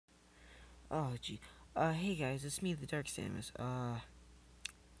Oh, gee. Hey guys, it's me, the Dark Samus.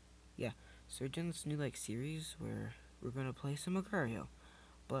 Yeah. So we're doing this new, series where we're gonna play some Agario.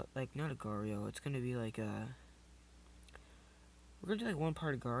 But, not Agario. It's gonna be, we're gonna do, one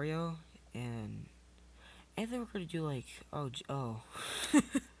part Agario, and then we're gonna do, we're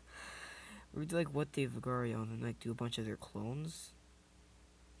gonna do, what they have Agario, and then, do a bunch of their clones.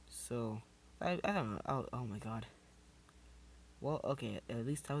 So, I don't know. Oh my god. Well, okay, at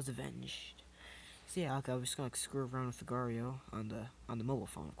least I was avenged. So yeah, I was just gonna screw around with Agario on the mobile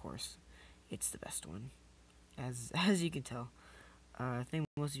phone, of course. It's the best one, as you can tell. I think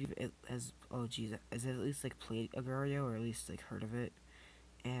most of you has at least played Agario or at least heard of it.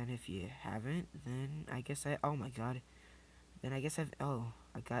 And if you haven't, then I guess oh my god, then I guess I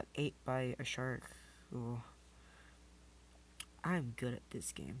got ate by a shark. Oh, I'm good at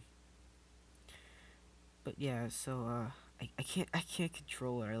this game. But yeah, so I can't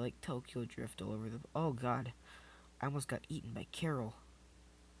control it. I like Tokyo Drift all over the. Oh god, I almost got eaten by Carol.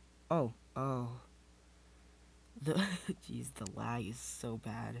 Oh, the jeez, the lag is so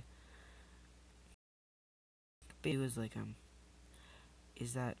bad. But it was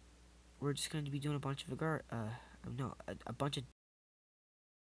is that we're just going to be doing a bunch of no, a bunch of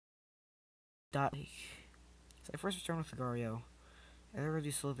dot. So I first started with Agario, and then we're gonna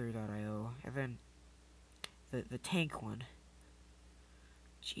do Slither.io, and then the tank one.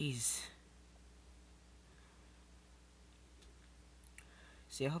 Jeez.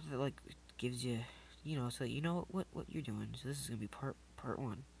 See, I hope that gives you, so you know what you're doing. So this is gonna be part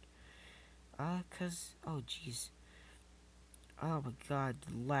one. Cause jeez. Oh my god,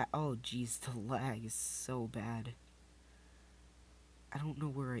 the lag. Oh jeez, the lag is so bad. I don't know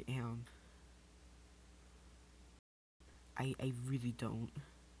where I am. I really don't.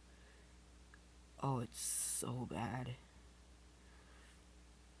 Oh, it's so bad.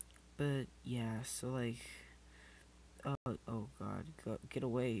 But yeah, so oh god, get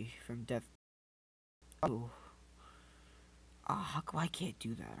away from death. Oh, how come I can't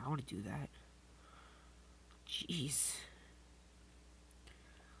do that? I want to do that. Jeez,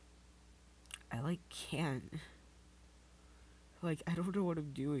 I can't. I don't know what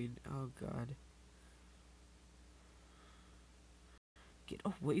I'm doing. Oh god, get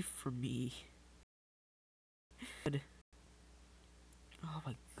away from me. Oh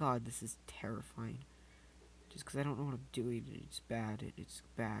my god, this is terrifying. Just because I don't know what I'm doing, it's bad. It's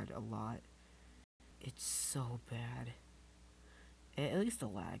bad a lot. It's so bad. At least the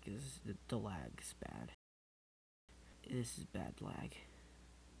lag is the lag is bad. This is bad lag.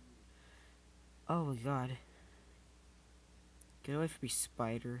 Oh my god. Get away from me,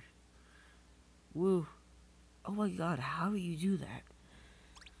 spider. Woo. Oh my god, how do you do that?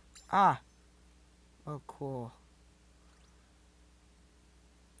 Ah. Oh, cool.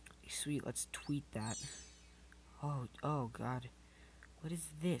 Sweet, let's tweet that. Oh god. What is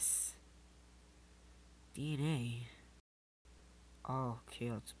this? DNA. Oh,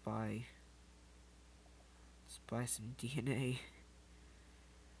 okay, let's buy some DNA.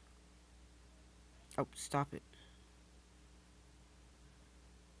 Oh, stop it.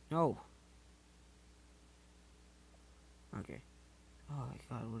 No. Okay. Oh my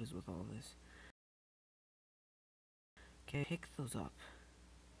god, what is with all this? Okay, pick those up.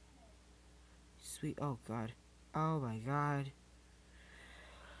 Sweet, oh god. Oh my god.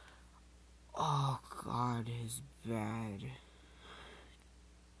 Oh god, is bad.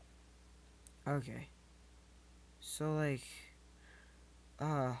 Okay. So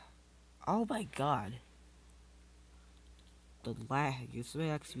oh my god. The lag, this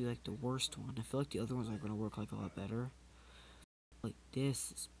may actually be the worst one. I feel like the other ones are gonna work a lot better.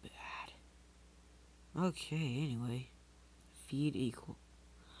 This is bad. Okay, anyway. Feed equal.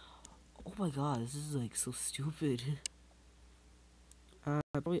 Oh my god, this is so stupid.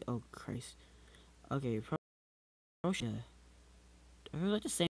 Probably, oh Christ. Okay, probably should. Are we the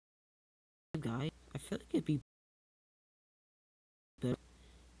same guy? I feel like it'd be better.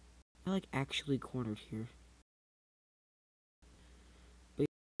 I actually cornered here. But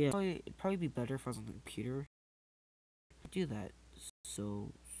yeah, it'd probably be better if I was on the computer. Do that.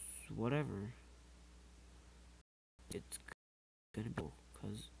 So, whatever. It's gonna be,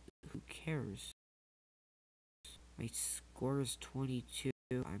 because who cares? My score is 22.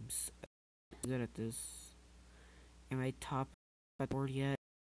 I'm so good at this. Am I top at the board yet?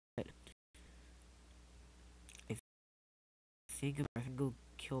 I think I can go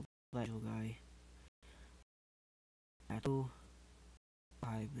kill that little guy. Oh,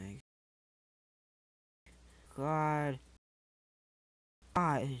 hi, Meg. God.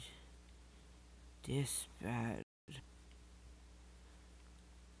 God. This bad.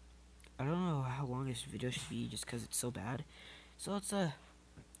 I don't know longest video should be just because it's so bad. So let's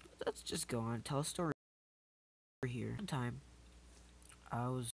just go on, tell a story here. One time, I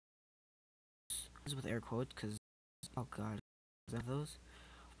was with air quotes because, oh god, I have those.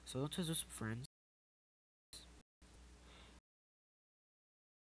 So I went to with some friends,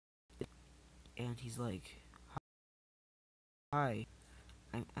 and he's like, "Hi,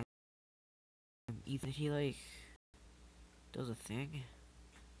 I'm Ethan." He like does a thing.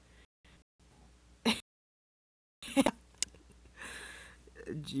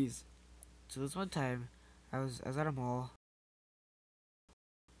 Jeez. So this one time, I was at a mall,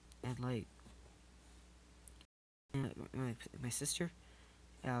 and like my sister,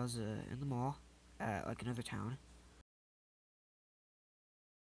 I was in the mall at like another town.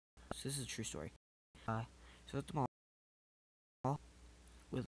 So this is a true story. So at the mall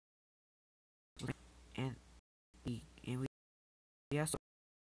with and we asked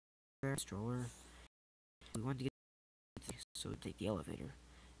our stroller. We wanted to get so we take the elevator,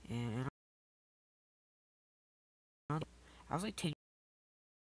 and I was like 10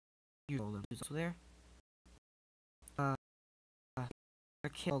 years old. And he was also there. Uh, a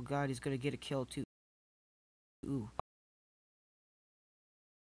kill. Oh god, he's gonna get a kill too. Ooh.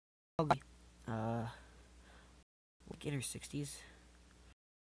 Like in her 60s.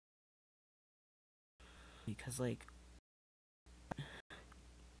 Because like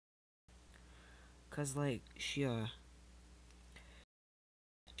she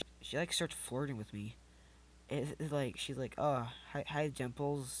like starts flirting with me. It's like she's like, oh, hi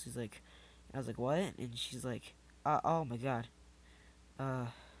Dimples. She's like, I was like, what? And she's like, oh my god. Uh,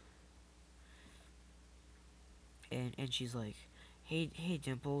 and she's like, hey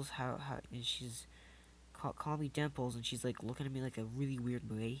Dimples, how? And she's call me Dimples, and she's like looking at me like a really weird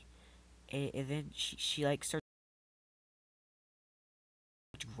way. And then she like starts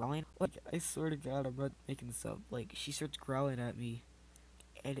growling. Like, I swear to God, I'm not making this up. Like, she starts growling at me,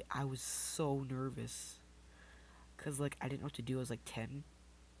 and I was so nervous. Cause like I didn't know what to do. I was like 10,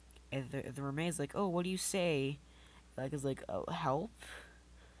 and the mermaid's like, "Oh, what do you say?" Like, I was like, "Oh, help."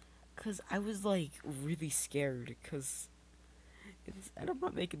 Cause I was like really scared. Cause and I'm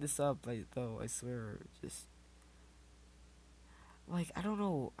not making this up. Though I swear, just like I don't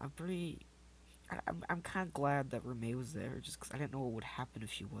know. I'm kind of glad that Reme was there, just cause I didn't know what would happen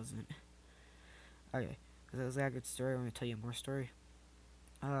if she wasn't. Okay, cause that was a good story. I'm gonna tell you more story.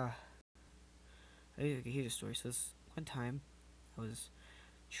 Here's a story. So this one time, I was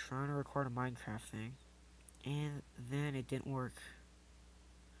trying to record a Minecraft thing, and then it didn't work.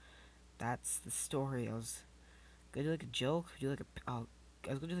 That's the story. I was gonna do like a joke, I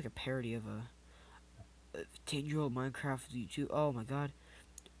was gonna do like a parody of a 10-year-old Minecraft YouTube. Oh my god,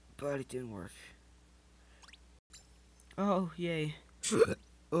 but it didn't work. Oh yay!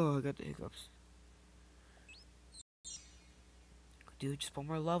 Oh, I got the hiccups. Dude, just one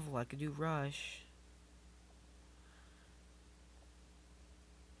more level. I could do Rush.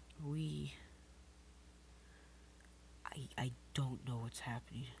 We. I don't know what's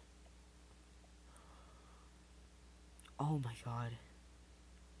happening. Oh my god.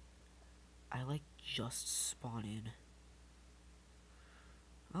 I like just spawn in.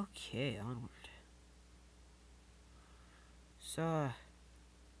 Okay, onward. So,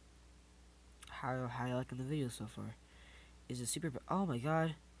 how you liking the video so far? Is it super? Oh my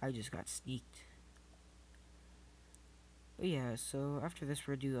god, I just got sneaked. But yeah, so after this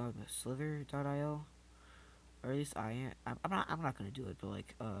we're gonna do Slither.io, or at least I am. I'm not gonna do it, but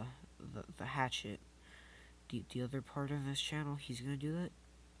like the hatchet, the other part of this channel, he's gonna do it.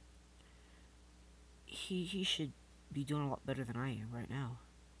 He should be doing a lot better than I am right now.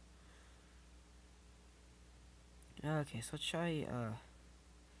 Okay, so let's try how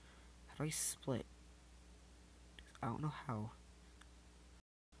do I split? I don't know how.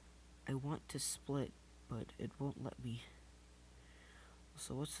 I want to split, but it won't let me.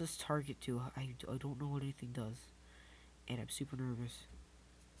 So what's this target do? I don't know what anything does, and I'm super nervous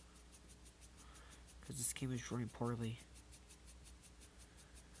because this game is running poorly.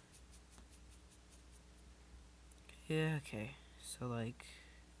 Yeah, okay. So like,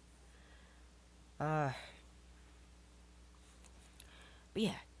 but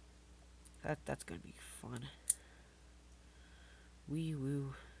yeah, that's gonna be fun. Wee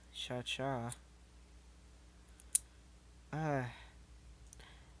woo, cha cha.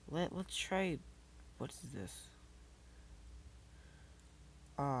 Let's try. What is this?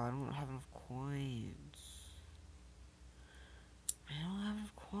 Oh, I don't have enough coins. I don't have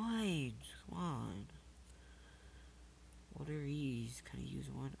enough coins. Come on. What are these? Can I use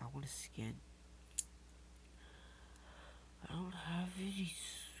one? I want a skin. I don't have any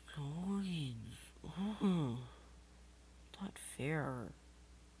coins.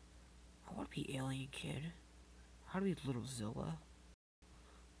 be Alien Kid. How to be Little Zilla.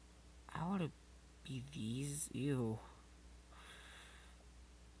 I want to be these. Ew.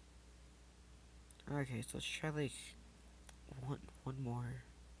 Okay, so let's try like one more.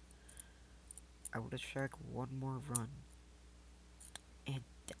 I want to try like one more run, and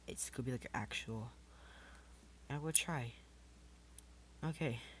it's gonna be like actual. And I will try.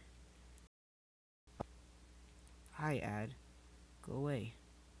 Okay. Hi, ad. Go away.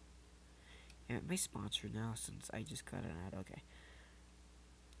 Yeah, it may sponsor now since I just got an ad. Okay.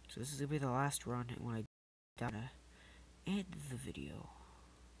 So this is gonna be the last run when I end the video.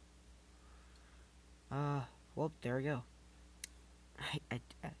 Well, there we go. I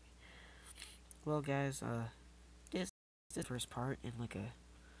well, guys, this is the first part and like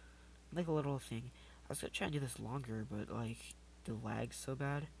a little thing. I was gonna try and do this longer, but like the lag's so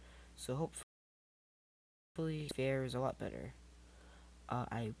bad. So hopefully fares a lot better.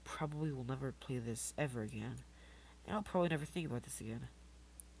 I probably will never play this ever again, and I'll probably never think about this again.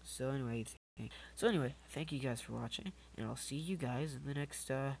 So anyway, thank you guys for watching, and I'll see you guys in the next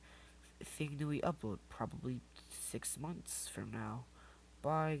thing that we upload, probably 6 months from now.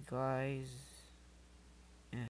 Bye, guys.